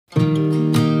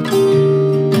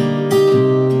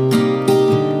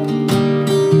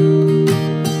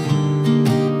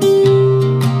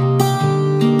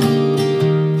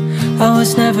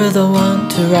was never the one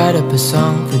to write up a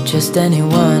song for just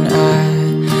anyone.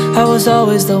 I was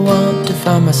always the one to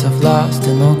find myself lost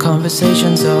in long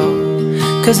conversations,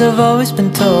 oh. Cause I've always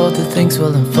been told that things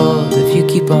will unfold if you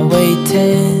keep on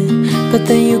waiting. But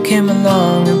then you came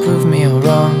along and proved me all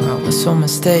wrong. I was so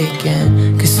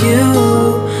mistaken. Cause you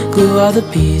glue all the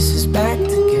pieces back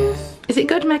together. Is it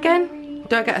good, Megan?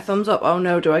 Do I get a thumbs up? Oh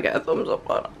no, do I get a thumbs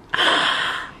up?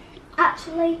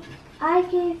 Actually, I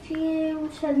give you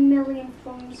 10 million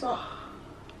thumbs up.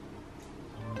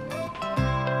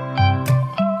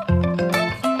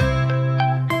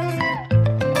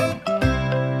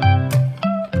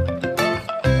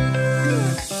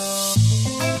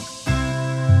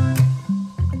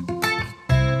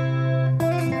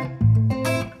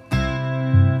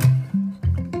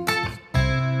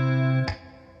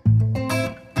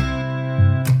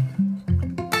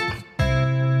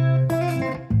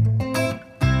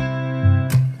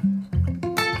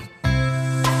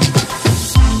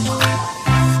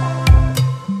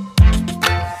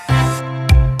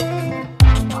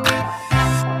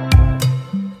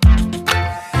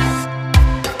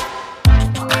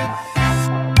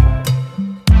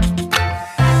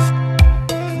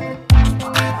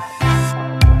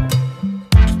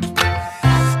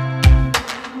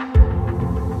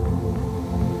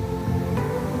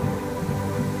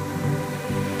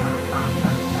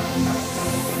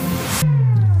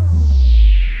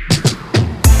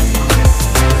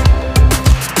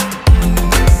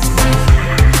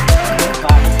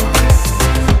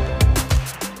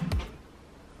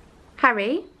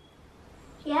 Harry?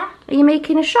 Yeah? Are you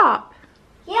making a shop?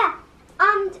 Yeah.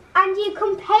 And you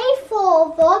can pay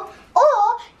for them,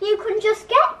 or you can just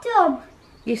get them.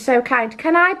 You're so kind.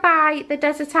 Can I buy the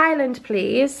desert island,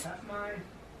 please? That's mine.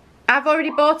 I've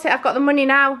already bought it. I've got the money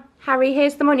now. Harry,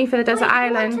 here's the money for the desert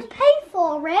island. You want to pay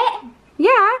for it?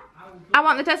 Yeah. I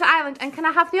want the desert island. And can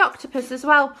I have the octopus as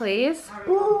well, please?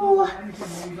 Ooh.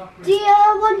 Do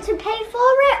you want to pay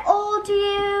for it, or do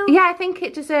you... Yeah, I think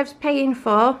it deserves paying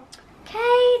for.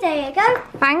 Okay, there you go.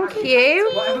 Thank you.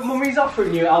 Whatever Mummy's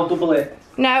offering you, I'll double it.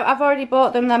 No, I've already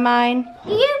bought them. They're mine.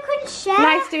 You can share.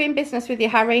 Nice doing business with you,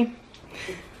 Harry.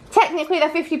 Technically, they're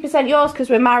 50% yours because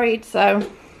we're married, so.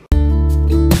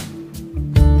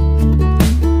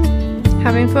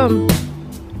 Having fun?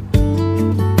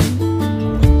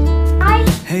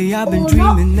 Hey, I've been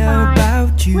dreaming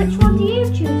about you. Which one do you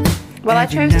choose? Well, I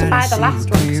chose to buy the last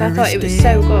one because I thought it was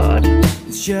so good.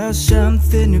 It's just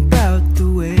something about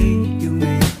the way you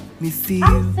make me feel.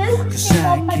 I'm focusing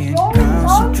on my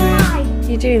drawings all night.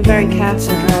 You're doing very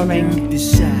careful drawing.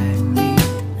 Beside me,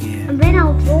 yeah. And then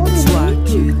I'll draw It's what them.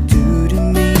 you do to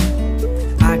me.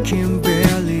 I can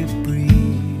barely breathe.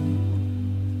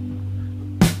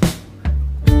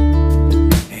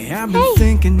 Hey, I've been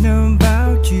thinking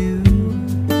about you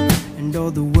and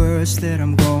all the words that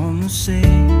I'm gonna say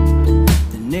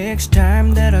the next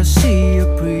time that I see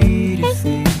your pretty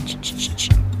face.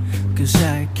 Cause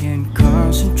I can't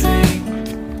concentrate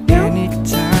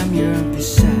anytime you're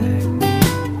beside me.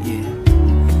 Yeah,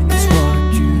 it's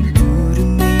what you do to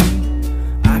me.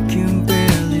 I can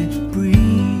barely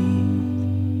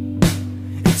breathe.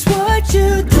 It's what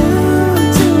you do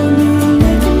to me,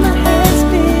 making my head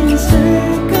spin in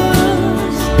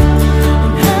circles.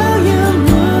 And how you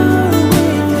move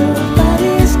with your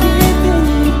body's giving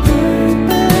me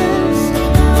purpose.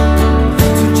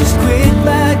 So just quit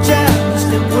my job,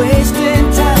 stop wasting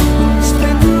time,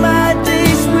 spending my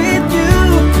days with you.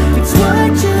 It's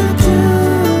what you do.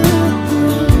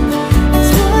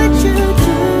 It's what you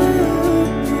do.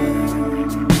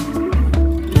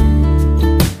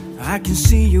 I can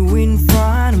see you in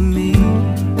front of me.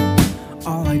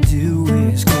 All I do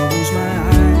is close my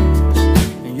eyes,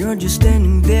 and you're just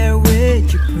standing there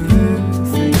with your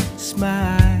perfect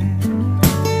smile.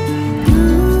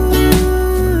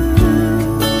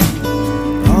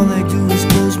 All I do is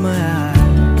close my eyes.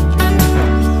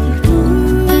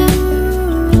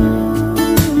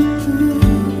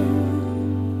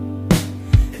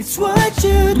 It's what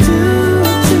you do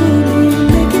to me,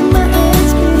 making my head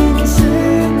spin in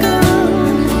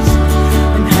circles.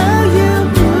 And how you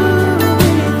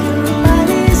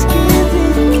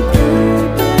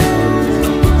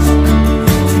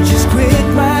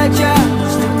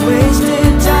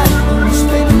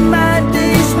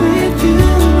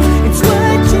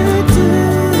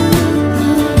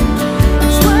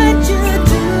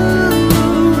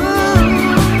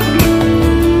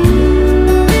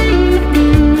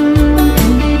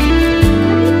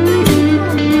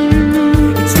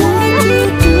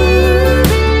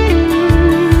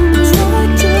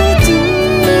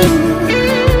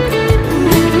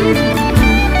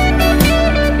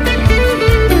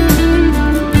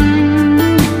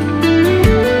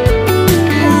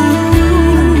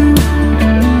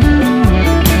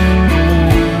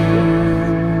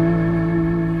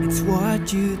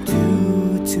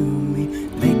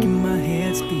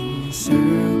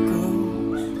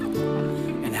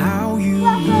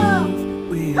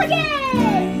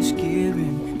body's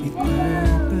given with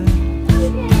purpose.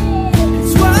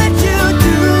 It's what you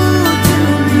do to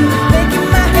me, making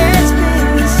my head spin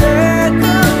in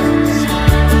circles.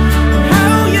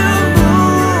 How you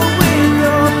move with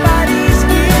your body's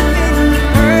given with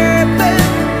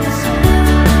purpose.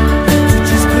 So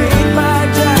just quit my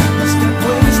job and stop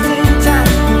wasting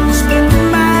time. I'm spending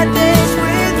my days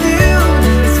with you.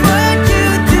 It's what you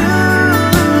do.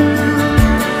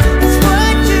 It's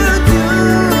what you do.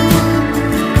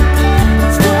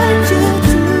 It's what you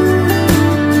do.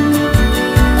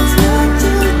 It's what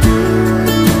you do.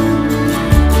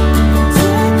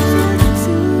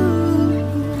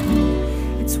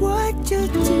 It's what you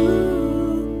do.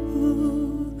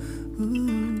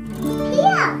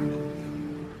 Here.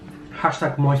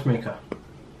 Hashtag moist maker.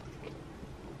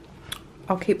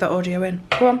 I'll keep that audio in.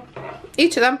 Go on.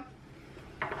 Each of them.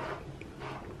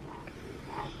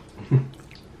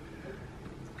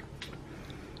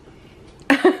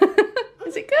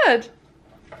 Is it good?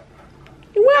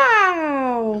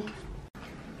 Wow.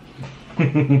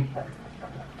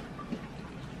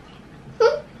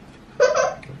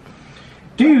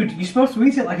 Dude, you're supposed to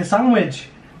eat it like a sandwich.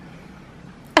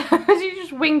 Did he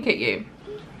just wink at you?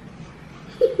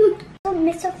 Don't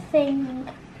miss a thing.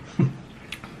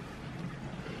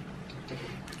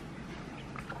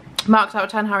 Marks out of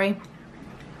 10, Harry.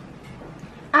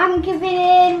 I'm giving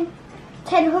it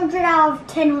 1000 out of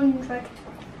 1000. And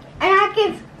I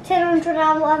give 1000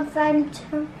 out of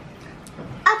 1000.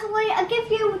 Actually, I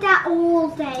give you that all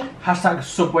day. Hashtag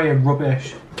Subway and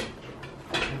rubbish.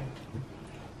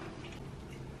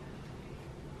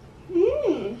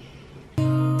 Mmm.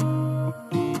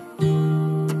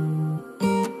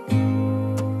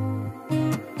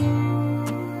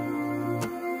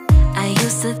 I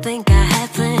used to think I had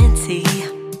plenty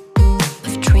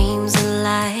of dreams and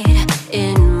light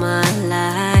in my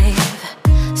life.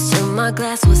 Still my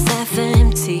glass was half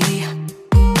empty,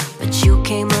 but you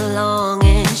came along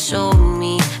and showed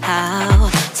me how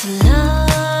to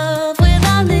love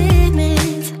without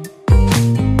limits,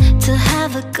 to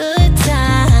have a good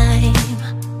time.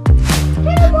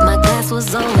 My glass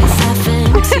was always half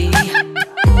empty,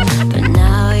 but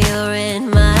now you're in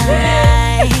my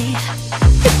life.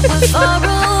 We're far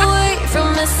away from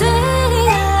the city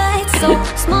lights, so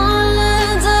small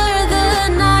under the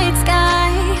night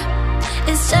sky.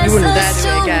 It's just You wouldn't us dare do it two,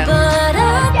 again. but I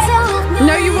don't mind.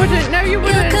 No, you wouldn't. No, you You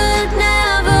wouldn't. could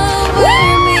never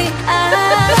wear me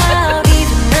out,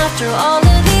 even after all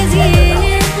of these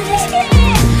years.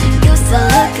 You still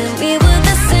look at me with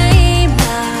the same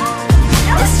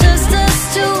love. It's just us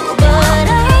two, but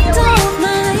I don't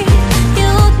mind.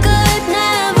 You could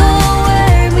never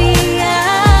wear me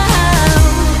out.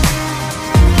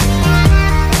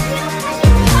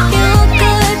 You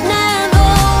could never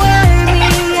wear me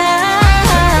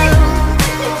out.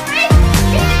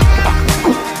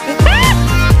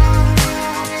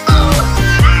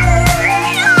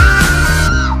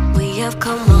 We have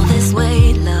come all this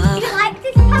way, love, You like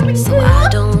this puppy so I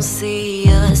don't see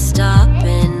us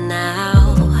stopping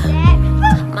now.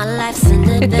 My life's an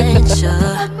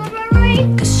adventure,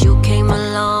 cause you came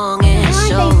along and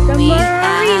showed me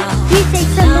how You say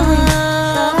submarine.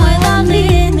 love without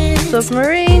limits,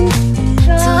 Submarine.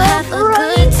 to have a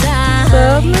good time.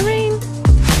 Submarine.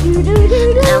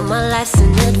 Now my life's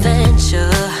an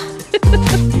adventure,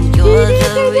 and you're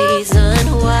the reason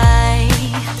why.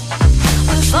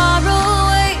 We're far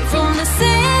away from the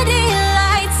city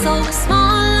lights, so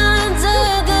small under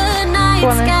the night Go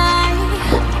on then. sky.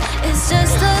 It's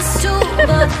just us two,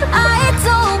 but I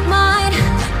don't mind.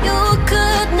 You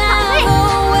could never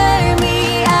wear me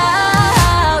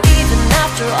out, even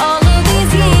after all of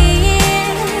these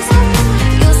years.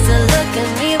 You still look at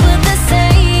me with the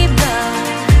same love.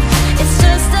 It's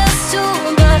just us two,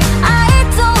 but I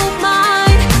don't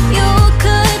mind. You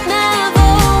could never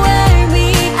wear me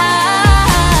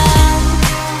out.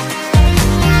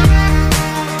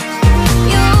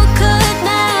 You could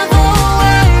never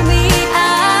wear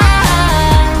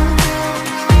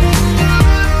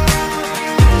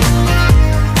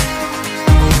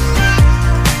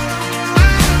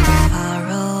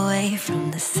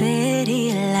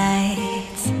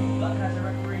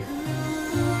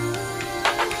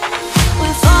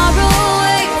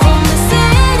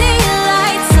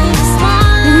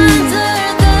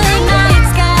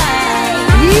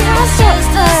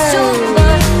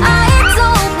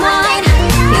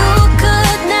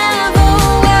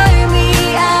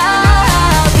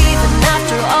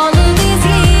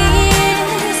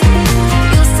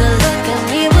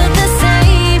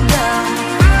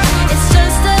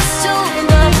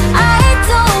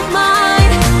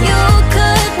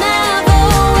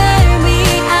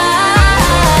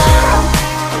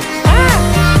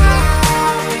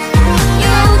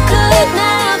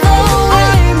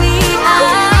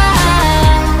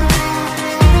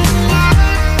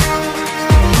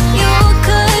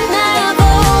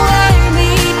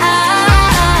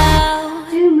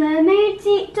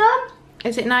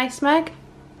Is it nice, Meg?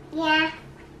 Yeah.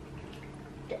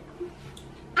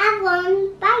 And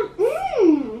one bite.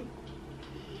 Mmm.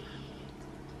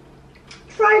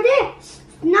 Try this.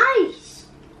 Nice.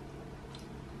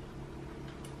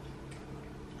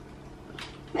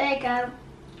 There you go.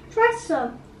 Try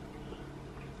some.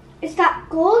 Is that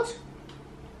good?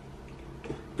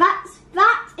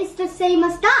 That is the same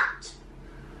as that.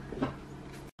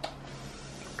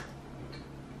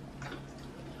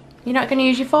 You're not going to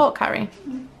use your fork, Harry?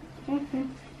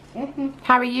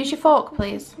 Harry, use your fork,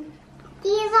 please.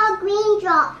 These are green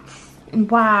drops.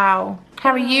 Wow.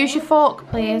 Harry, use your fork,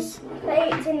 please.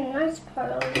 It's in a nice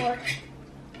pile of wood.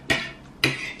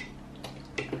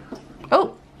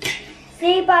 Oh,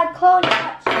 See, but I can't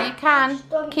actually you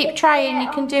can. Keep trying,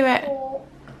 you can do it.